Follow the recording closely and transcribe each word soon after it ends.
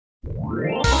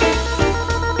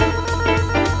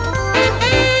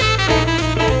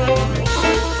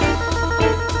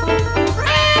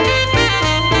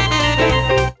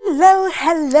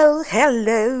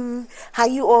Hello, how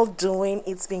you all doing?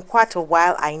 It's been quite a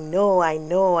while. I know.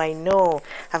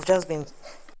 I've just been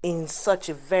in such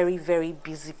a very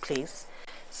busy place.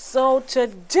 So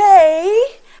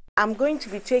today I'm going to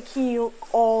be taking you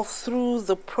all through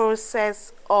the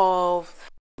process of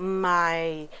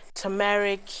my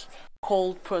turmeric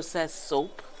cold process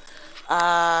soap.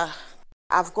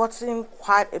 I've gotten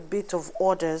quite a bit of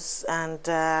orders, and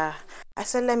I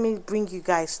said let me bring you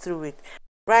guys through it.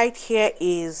 Right here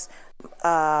is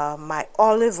my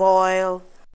olive oil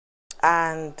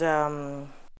and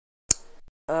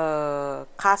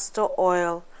castor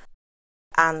oil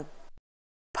and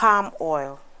palm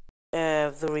oil,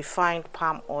 the refined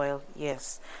palm oil.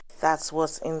 Yes, that's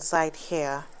what's inside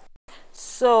here.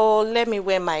 So let me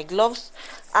wear my gloves.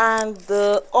 And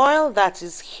the oil that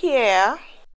is here,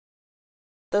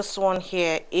 this one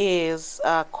here, is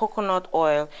coconut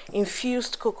oil,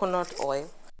 infused coconut oil.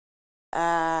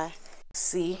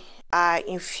 See, I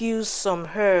infused some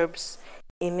herbs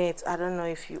in it. I don't know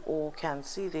if you all can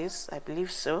see this. I believe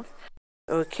so.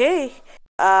 Okay.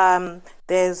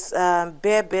 There's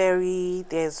bearberry,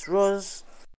 there's rose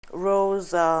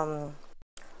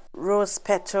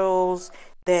petals,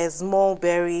 there's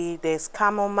mulberry, there's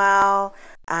chamomile,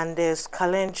 and there's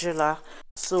calendula.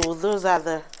 So those are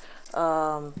the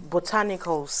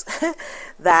botanicals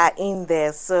that are in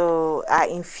there. So I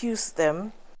infused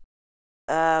them.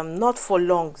 Not for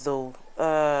long though.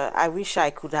 I wish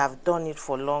I could have done it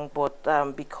for long, but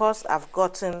because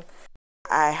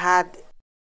I had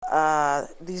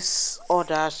this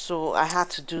order, so I had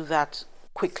to do that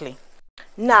quickly.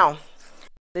 Now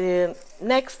the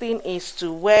next thing is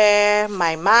to wear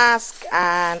my mask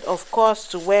and of course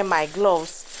to wear my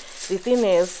gloves. The thing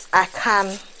is, I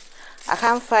can't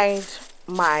find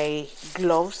my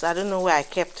gloves. I don't know where I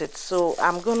kept it, so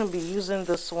I'm going to be using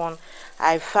this one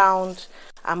I found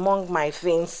among my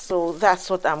things, so that's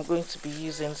what I'm going to be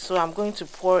using. So I'm going to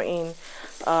pour in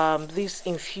this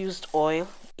infused oil,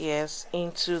 yes,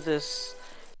 into this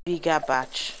bigger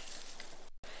batch.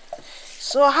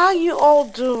 So how you all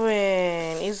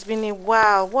doing? It's been a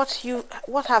while. What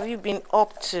have you been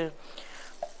up to?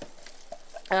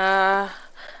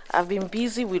 I've been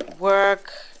busy with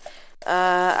work.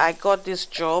 I got this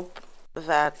job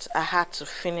that I had to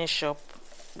finish up,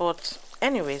 but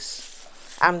anyways,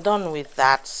 I'm done with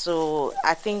that. So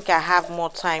I think I have more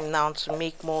time now to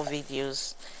make more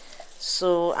videos.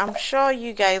 So I'm sure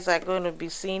you guys are going to be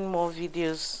seeing more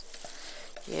videos.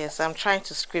 Yes, I'm trying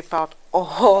to scrape out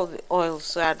all the oil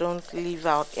so I don't leave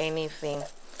out anything,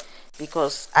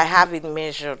 because I have it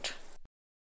measured.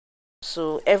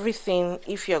 So everything,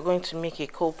 if you're going to make a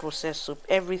cold process soup,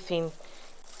 everything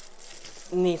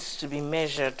needs to be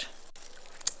measured.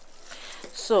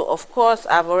 So of course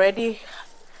I've already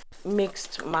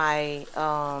mixed my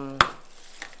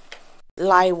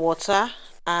lye water,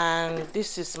 and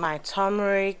this is my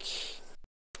turmeric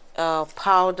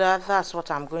powder. That's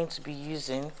what I'm going to be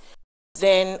using.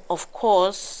 Then of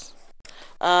course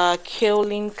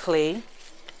kaolin clay,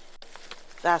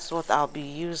 that's what I'll be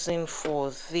using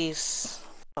for this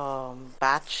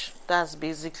batch. That's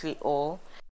basically all.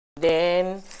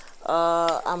 Then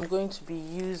I'm going to be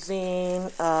using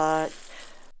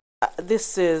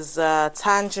this is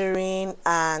tangerine,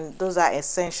 and those are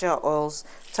essential oils,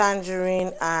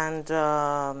 tangerine and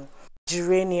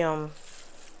geranium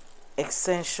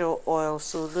essential oil.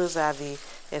 So those are the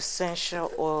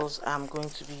essential oils I'm going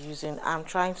to be using. I'm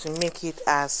trying to make it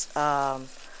as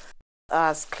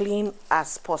clean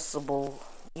as possible,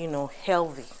 you know,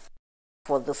 healthy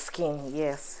for the skin.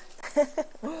 Yes.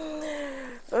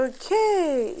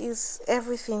 Okay, is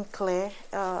everything clear?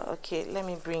 Okay, let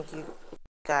me bring you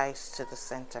guys to the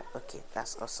center. Okay,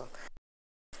 that's awesome.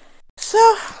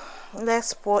 So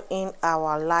let's pour in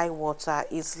our lye water.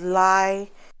 Is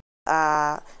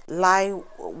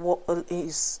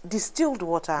distilled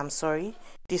water, I'm sorry,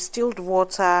 distilled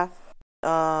water.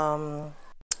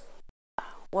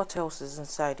 What else is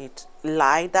inside it?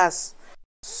 Lye, that's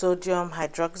sodium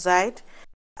hydroxide,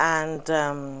 and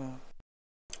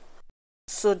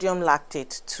sodium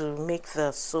lactate to make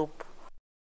the soap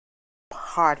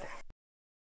hard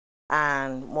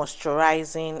and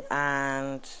moisturizing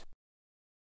and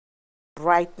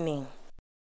brightening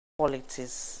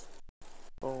qualities.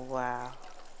 Oh wow,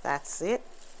 that's it.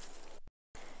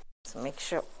 To make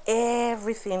sure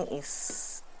everything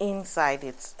is inside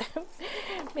it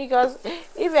because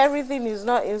if everything is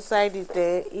not inside it,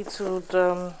 there it would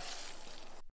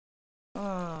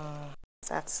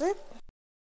that's it.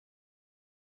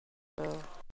 So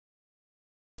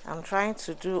I'm trying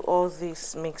to do all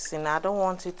this mixing. I don't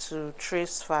want it to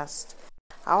trace fast.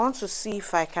 I want to see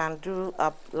if I can do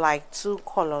like 2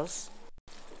 colors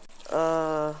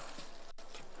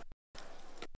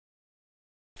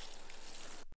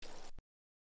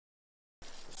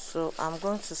So I'm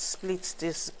going to split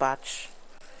this batch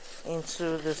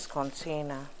into this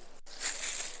container.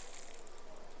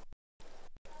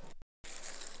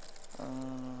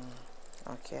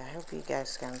 Okay, I hope you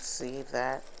guys can see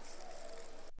that.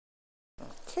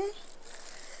 Okay,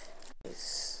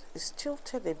 it's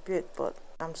tilted a bit, but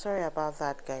I'm sorry about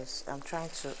that, guys. I'm trying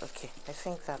to, okay, I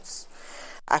think that's,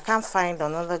 I can't find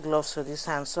another gloves for this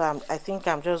hand, so I think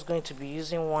I'm just going to be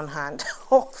using one hand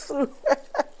all through.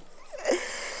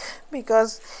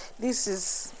 Because this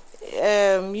is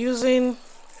using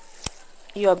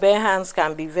your bare hands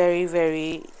can be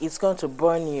very, it's going to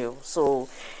burn you. So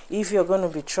if you're going to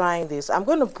be trying this, I'm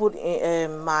going to put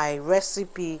my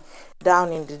recipe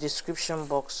down in the description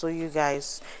box, so you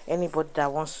guys, anybody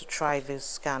that wants to try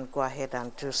this can go ahead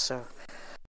and do so.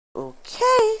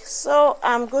 Okay, so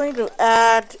I'm going to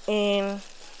add in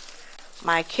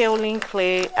my kaolin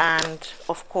clay, and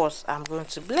of course I'm going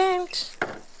to blend.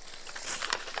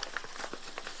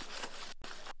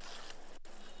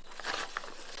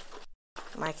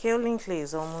 My kaolin clay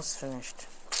is almost finished.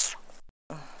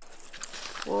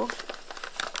 Whoa.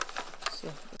 See,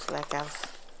 it's like I've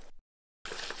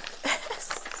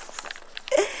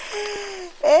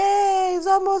hey, it's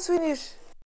almost finished.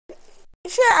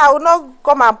 Sure, I will not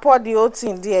come and pour the whole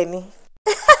thing there,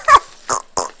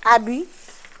 Abby.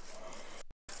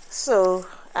 So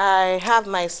I have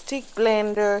my stick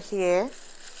blender here.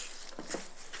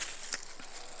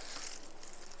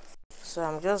 So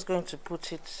I'm just going to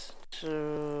put it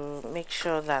to make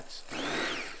sure that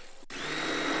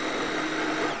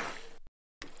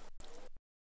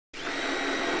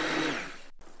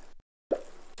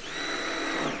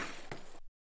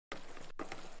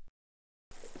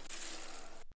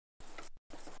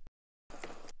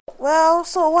well,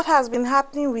 so what has been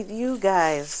happening with you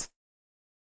guys?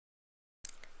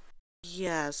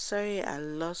 Yeah, sorry, I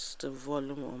lost the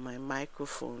volume on my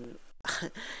microphone.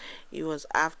 It was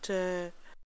after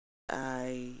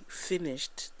I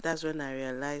finished, that's when I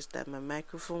realized that my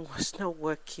microphone was not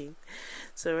working.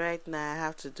 So right now I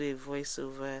have to do a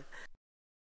voiceover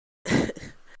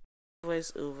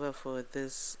for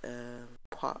this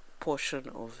portion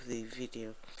of the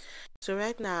video. So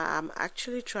right now I'm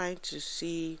actually trying to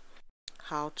see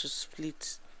how to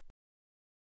split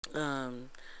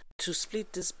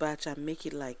this batch and make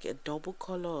it like a double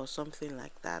color or something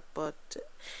like that. But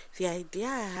the idea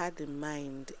I had in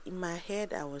mind, in my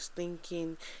head I was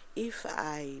thinking, if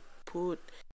I put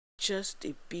just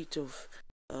a bit of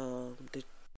the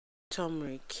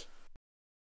turmeric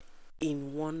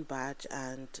in one batch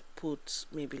and put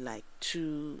maybe like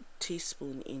 2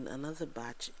 teaspoons in another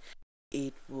batch,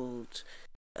 it would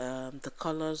the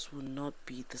colors would not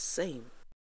be the same.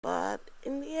 But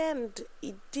in the end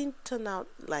it didn't turn out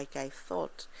like I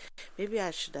thought. Maybe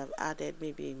I should have added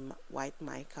maybe white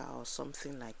mica or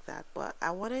something like that, but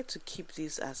I wanted to keep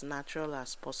this as natural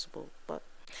as possible. But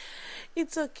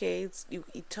it's okay,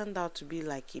 it turned out to be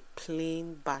like a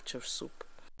plain batch of soup.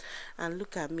 And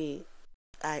look at me,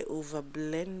 I over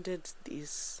blended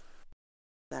this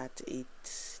that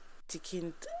it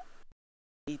thickened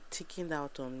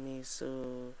out on me,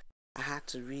 so I had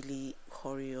to really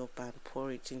hurry up and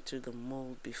pour it into the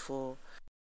mold before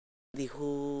the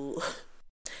whole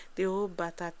the whole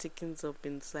batter thickens up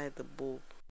inside the bowl.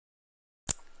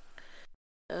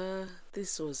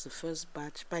 This was the first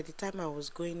batch. By the time I was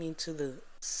going into the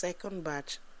second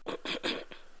batch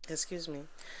excuse me,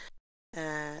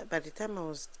 by the time I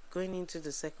was going into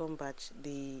the second batch,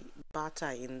 the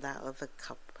batter in that other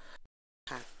cup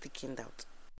had thickened out.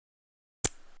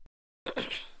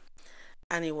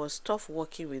 And it was tough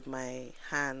working with my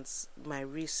hands, my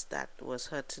wrist that was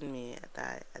hurting me.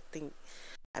 I think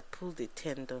I pulled a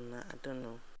tendon, I don't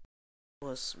know. It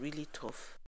was really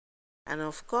tough. And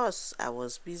of course I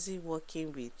was busy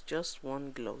working with just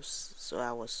one gloves, so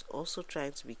I was also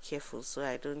trying to be careful so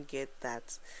I don't get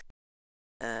that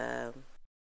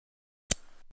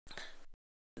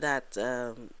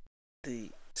the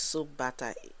soap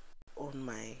batter on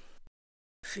my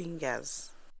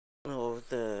fingers. Of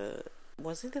the,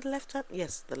 was it the left hand?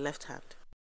 Yes, the left hand.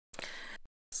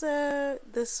 So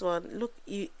this one, look,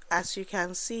 as you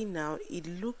can see now, it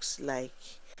looks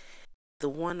like the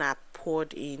one I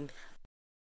poured in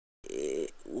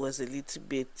was a little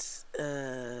bit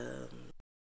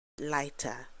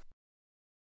lighter,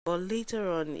 but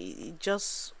later on it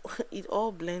just it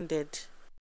all blended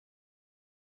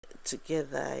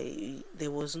together.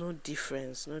 There was no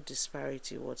difference, no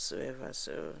disparity whatsoever,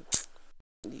 so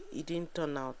it didn't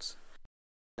turn out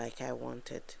like I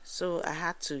wanted. So I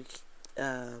had to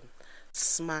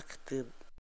smack the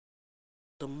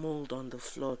mold on the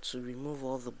floor to remove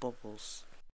all the bubbles.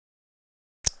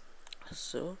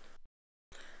 So,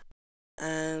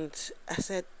 and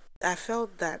I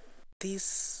felt that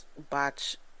this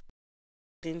batch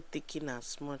didn't thicken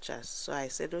as much as, so I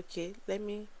said, okay, let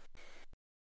me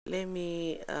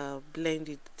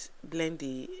blend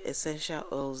the essential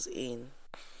oils in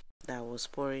that I was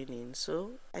pouring in.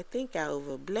 So I think I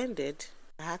over blended.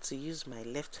 I had to use my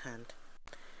left hand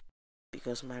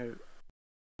because my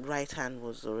right hand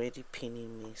was already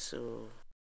pinning me. So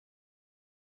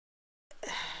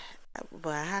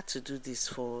but I had to do this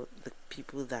for the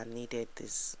people that needed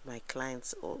this. My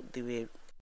clients, they were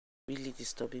really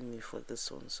disturbing me for this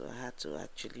one, so I had to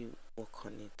actually work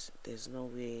on it. There's no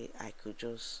way I could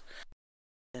just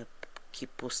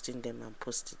keep posting them and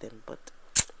posting them. But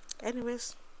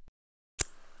anyways,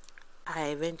 I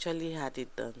eventually had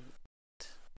it done.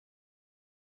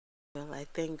 Well, I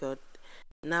thank God.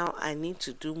 Now I need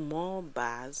to do more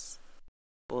bars,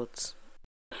 but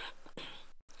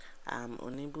I'm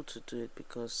unable to do it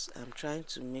because I'm trying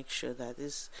to make sure that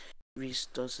this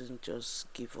wrist doesn't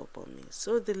just give up on me.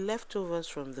 So the leftovers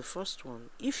from the first one,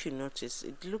 if you notice,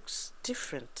 it looks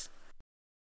different.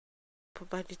 But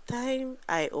by the time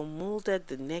I unmolded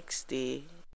the next day,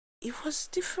 it was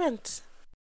different.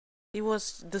 It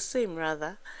was the same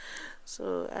rather.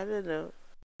 So I don't know.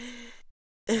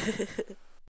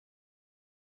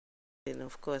 And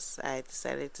of course I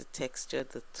decided to texture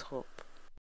the top.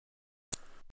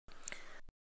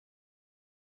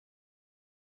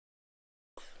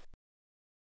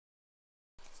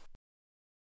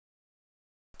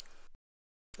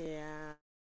 Yeah.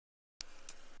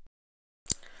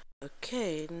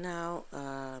 Okay, now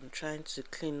I'm trying to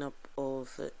clean up all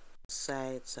the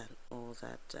sides and all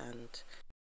that, and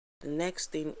the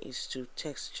next thing is to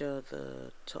texture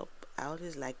the top. I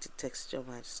always like to texture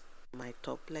my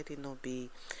top, let it not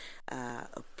be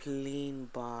a plain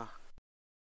bar.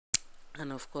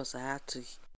 And of course I had to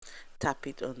tap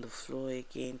it on the floor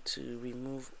again to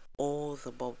remove all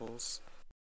the bubbles.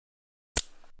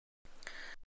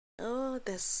 Oh,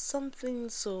 there's something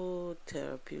so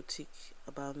therapeutic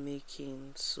about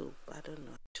making soup. I don't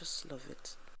know, I just love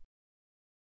it.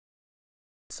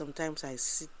 Sometimes I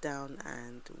sit down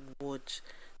and watch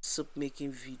soup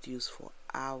making videos for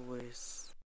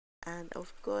hours, and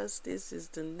of course this is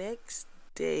the next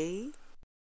day.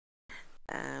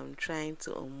 I'm trying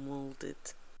to unmold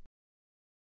it.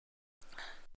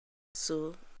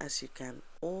 So as you can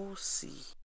all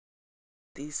see,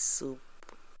 this soup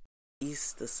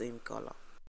is the same color.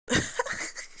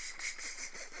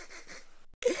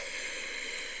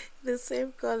 The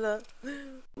same color,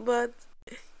 but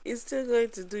it's still going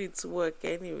to do its work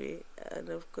anyway. And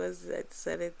of course I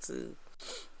decided to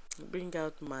bring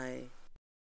out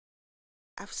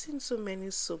I've seen so many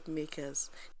soap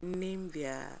makers name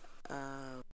their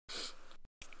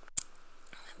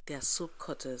soap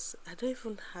cutters. I don't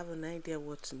even have an idea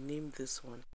what to name this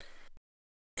one.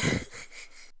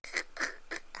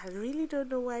 I really don't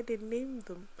know why they named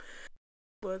them,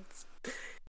 but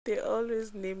they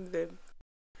always name them.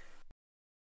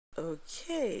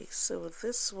 Okay, so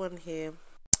this one here,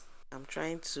 I'm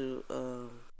trying to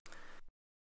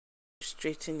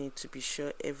straighten it to be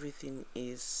sure everything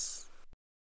is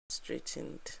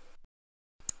straightened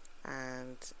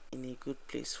and in a good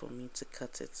place for me to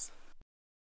cut it.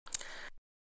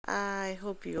 I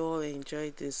hope you all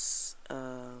enjoyed this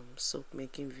soap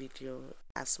making video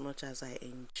as much as I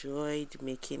enjoyed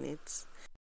making it.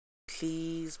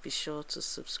 Please be sure to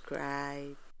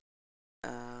subscribe,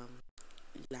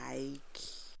 like,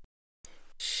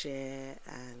 share,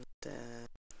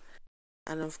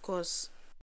 and of course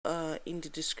in the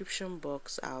description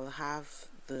box I'll have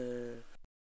the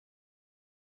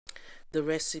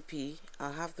recipe.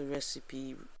 I'll have the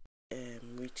recipe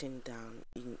written down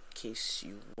in case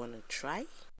you want to try.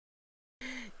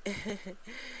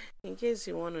 In case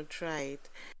you want to try it.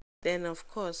 Then of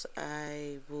course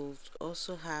I will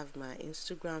also have my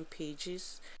Instagram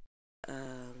pages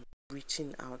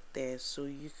written out there, so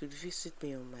you could visit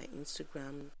me on my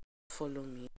Instagram, follow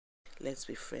me, let's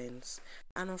be friends.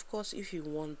 And of course if you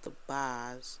want the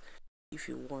bars, if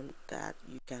you want that,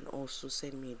 you can also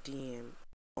send me a DM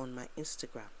on my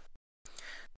Instagram.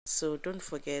 So don't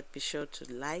forget, be sure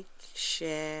to like,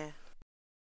 share,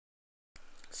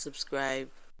 subscribe,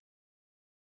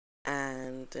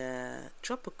 and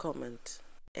drop a comment.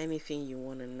 Anything you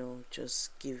want to know,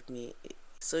 just give me.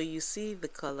 So you see the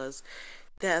colors,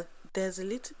 there's a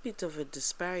little bit of a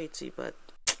disparity, but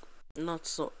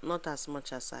not as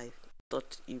much as I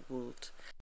thought it would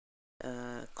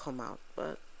come out.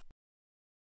 But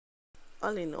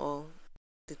all in all,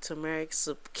 the turmeric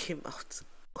soup came out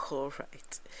all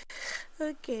right.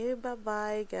 Okay, bye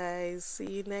bye guys, see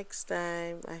you next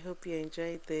time. I hope you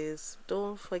enjoyed this.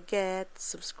 Don't forget,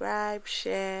 subscribe,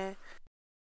 share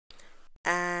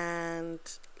and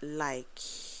like.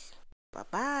 Bye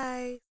bye.